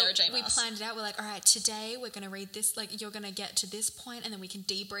then by Sarah J. we Maas. planned it out. We're like, all right, today we're going to read this. Like, you're going to get to this point and then we can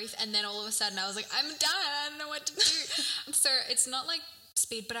debrief. And then all of a sudden I was like, I'm done. I don't know what to do. So it's not like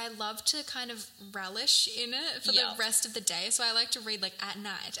speed, but I love to kind of relish in it for the rest of the day. So I like to read like at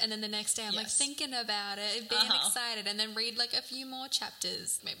night, and then the next day I'm like thinking about it, being excited, and then read like a few more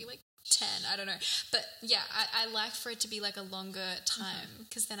chapters, maybe like 10, I don't know. But yeah, I like for it to be like a longer time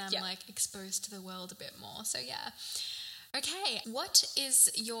because then I'm like exposed to the world a bit more. So yeah. Okay, what is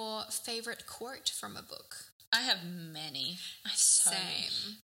your favorite quote from a book? I have many.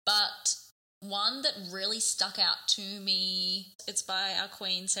 Same. But one that really stuck out to me, it's by our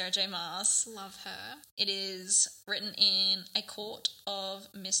queen, Sarah J. Maas. Love her. It is written in A Court of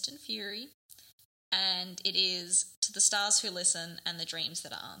Mist and Fury, and it is to the stars who listen and the dreams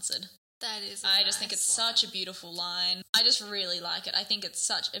that are answered. That is I just think it's such a beautiful line. I just really like it. I think it's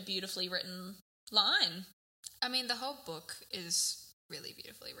such a beautifully written line. I mean, the whole book is really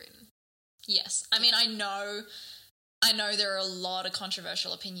beautifully written. Yes. I mean, I know there are a lot of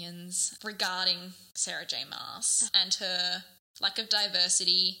controversial opinions regarding Sarah J. Maas and her lack of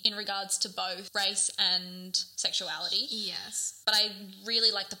diversity in regards to both race and sexuality. Yes. But I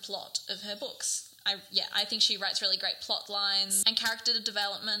really like the plot of her books. I think she writes really great plot lines and character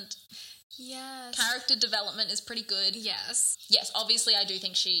development. Yes. Character development is pretty good. Yes. Yes, obviously I do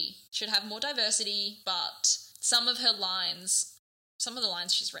think she should have more diversity, but some of the lines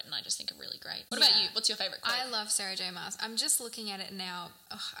she's written I just think are really great. What about you? What's your favourite quote? I love Sarah J. Maas. I'm just looking at it now.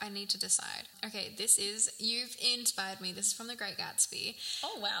 I need to decide. Okay, you've inspired me. This is from The Great Gatsby.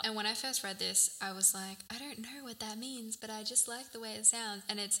 Oh, wow. And when I first read this, I was like, I don't know what that means, but I just like the way it sounds.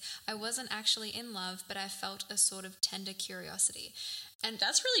 And I wasn't actually in love, but I felt a sort of tender curiosity. And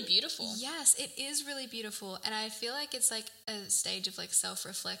that's really beautiful. Yes, it is really beautiful. And I feel like it's like a stage of like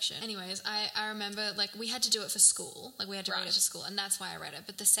self-reflection. Anyways, I remember like we had to do it for school. Like we had to read it for school, and that's why I read it.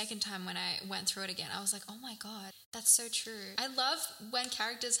 But the second time when I went through it again, I was like, oh my God, that's so true. I love when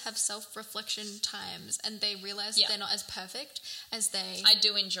characters have self-reflection times and they realize they're not as perfect as they... I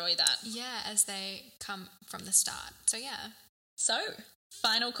do enjoy that. Yeah, as they come from the start. So yeah. So,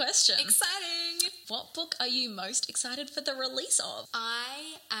 final question. Exciting! What book are you most excited for the release of?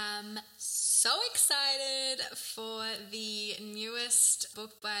 I am so excited for the newest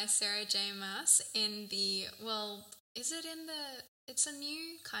book by Sarah J. Maas it's a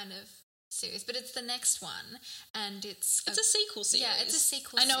new kind of series, but it's the next one, and it's a sequel series. Yeah, it's a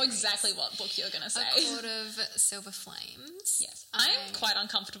sequel I know series. Exactly what book you're going to say. A Court of Silver Flames. Yes. I'm quite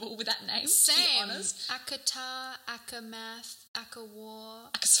uncomfortable with that name, Same. to be honest. ACOTAR, ACOMAF,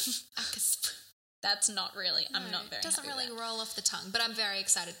 ACOWAR, That's not really, I'm not very It doesn't happy really with that. roll off the tongue, but I'm very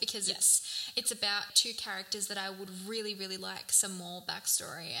excited because it's about two characters that I would really, really like some more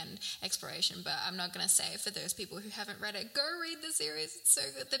backstory and exploration, but I'm not going to say for those people who haven't read it, go read the series. It's so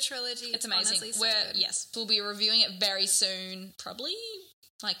good. The trilogy. It's amazing. Honestly so good. Yes, we'll be reviewing it very soon, probably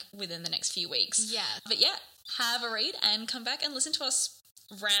like within the next few weeks. Yeah. But yeah, have a read and come back and listen to us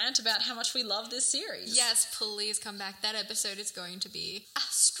rant about how much we love this series. Yes, please come back. That episode is going to be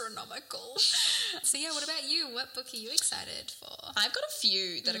astronomical. So yeah, what about you? What book are you excited for? I've got a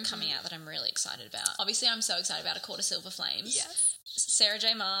few that are coming out that I'm really excited about. Obviously, I'm so excited about A Court of Silver Flames. Yes. Sarah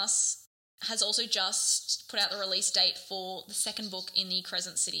J. Maas has also just put out the release date for the second book in the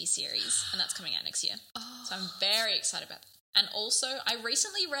Crescent City series, and that's coming out next year. Oh. So I'm very excited about that. And also, I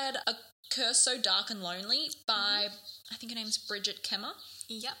recently read A Curse So Dark and Lonely by, I think her name's Bridget Kemmer.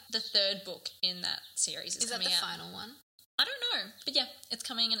 Yep. The third book in that series is coming out. Is that the final one? I don't know. But yeah, it's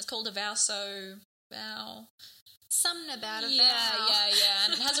coming and it's called A Vow So... Vow... Something about a Yeah, vow. yeah.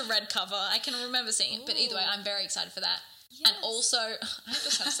 And it has a red cover. I can remember seeing it. But either way, I'm very excited for that. Yes. And also, I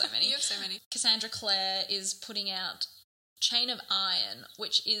just have so many. You have so many. Cassandra Clare is putting out Chain of Iron,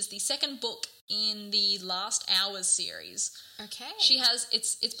 which is the second book in the Last Hours series. Okay. She has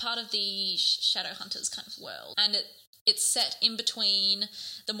it's part of the Shadowhunters kind of world, and it's set in between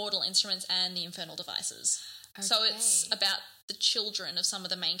the Mortal Instruments and the Infernal Devices. Okay. So it's about the children of some of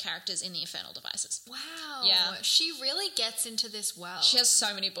the main characters in the Infernal Devices. Wow. Yeah. She really gets into this world. She has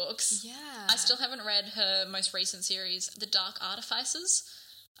so many books. Yeah. I still haven't read her most recent series, The Dark Artificers.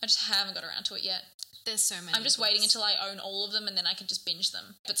 I just haven't got around to it yet. There's so many. I'm just books. waiting until I own all of them and then I can just binge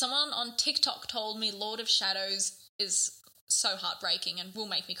them. But someone on TikTok told me Lord of Shadows is so heartbreaking and will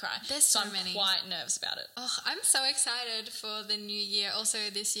make me cry. There's so I'm many. quite nervous about it. Oh, I'm so excited for the new year. Also,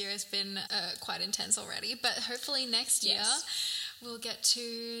 this year has been quite intense already, but hopefully next year we'll get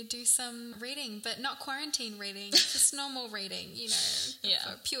to do some reading, but not quarantine reading, just normal reading,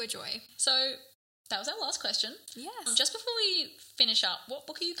 for pure joy. So that was our last question. Yes. Just before we finish up, what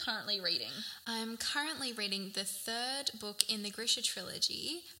book are you currently reading? I'm currently reading the third book in the Grisha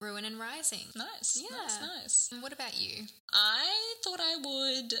trilogy, Ruin and Rising. Nice. Yeah. Nice. And what about you? I thought I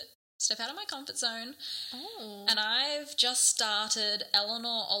would step out of my comfort zone. Oh. And I've just started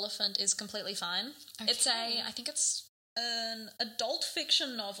Eleanor Oliphant is Completely Fine. Okay. I think it's an adult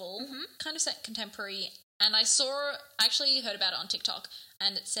fiction novel, kind of set contemporary. And I actually heard about it on TikTok,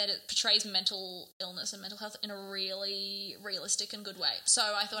 and it said it portrays mental illness and mental health in a really realistic and good way. So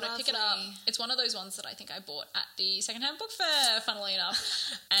I thought I'd pick it up. Lovely. It's one of those ones that I think I bought at the secondhand book fair, funnily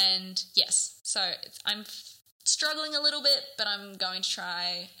enough. And yes, so I'm struggling a little bit, but I'm going to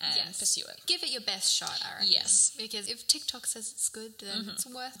try and pursue it. Give it your best shot, I reckon. Yes. Because if TikTok says it's good, then it's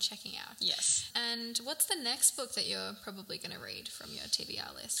worth checking out. Yes. And what's the next book that you're probably going to read from your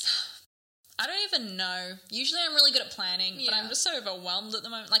TBR list? I don't even know. Usually I'm really good at planning, but I'm just so overwhelmed at the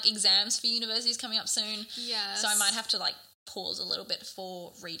moment. Like exams for university is coming up soon. Yes. So I might have to pause a little bit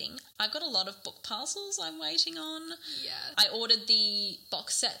for reading. I've got a lot of book parcels I'm waiting on. Yeah. I ordered the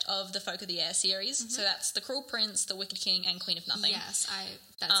box set of the Folk of the Air series. So that's The Cruel Prince, The Wicked King, and Queen of Nothing. Yes,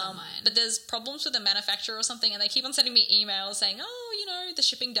 that's on mine. But there's problems with the manufacturer or something, and they keep on sending me emails saying, the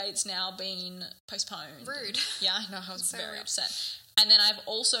shipping date's now been postponed. Rude. Yeah, I know. I was So very rude. upset. And then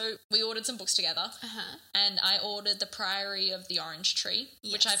we ordered some books together, and I ordered The Priory of the Orange Tree,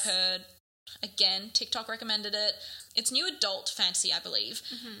 which I've heard, again, TikTok recommended it. It's new adult fantasy, I believe,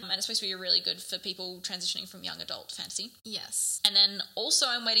 and it's supposed to be really good for people transitioning from young adult fantasy. Yes. And then also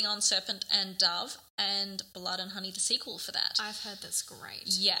I'm waiting on Serpent and Dove and Blood and Honey, the sequel for that. I've heard that's great.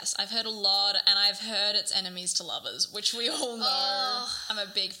 Yes, I've heard a lot, and I've heard it's enemies to lovers, which we all know. Oh, I'm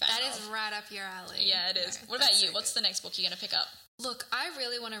a big fan That of. is right up your alley. Yeah, it is. No, What about that's you? so What's good. the next book you're going to pick up? Look, I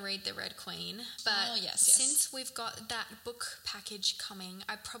really want to read The Red Queen, but yes. since we've got that book package coming,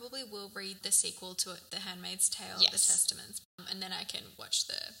 I probably will read the sequel to it, The Handmaid's Tale, The Yes. Testaments, and then I can watch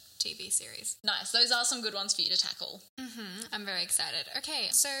the TV series. Nice. Those are some good ones for you to tackle. I'm very excited. Okay,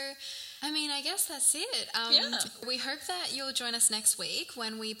 so, I guess that's it. We hope that you'll join us next week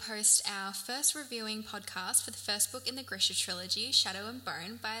when we post our first reviewing podcast for the first book in the Grisha trilogy, Shadow and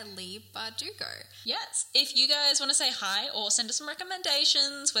Bone by Lee Bardugo. Yes. If you guys want to say hi or send us some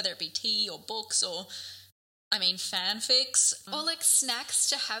recommendations, whether it be tea or books or, fanfics. Or snacks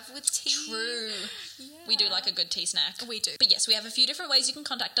to have with tea. True. Yeah. We do like a good tea snack. We do. But yes, we have a few different ways you can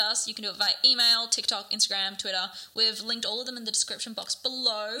contact us. You can do it via email, TikTok, Instagram, Twitter. We've linked all of them in the description box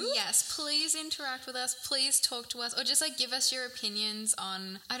below. Yes, please interact with us. Please talk to us, or just give us your opinions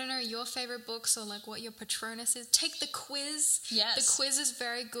on, your favorite books or what your Patronus is. Take the quiz. Yes. The quiz is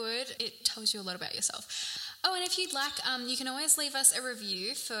very good. It tells you a lot about yourself. Oh, and if you'd like, you can always leave us a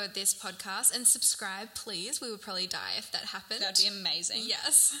review for this podcast and subscribe, please. We would probably die if that happened. That'd be amazing.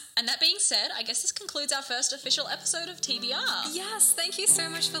 Yes. And that being said, I guess this concludes our first official episode of TBR. Yes, thank you so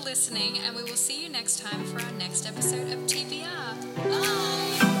much for listening, and we will see you next time for our next episode of TBR. Bye!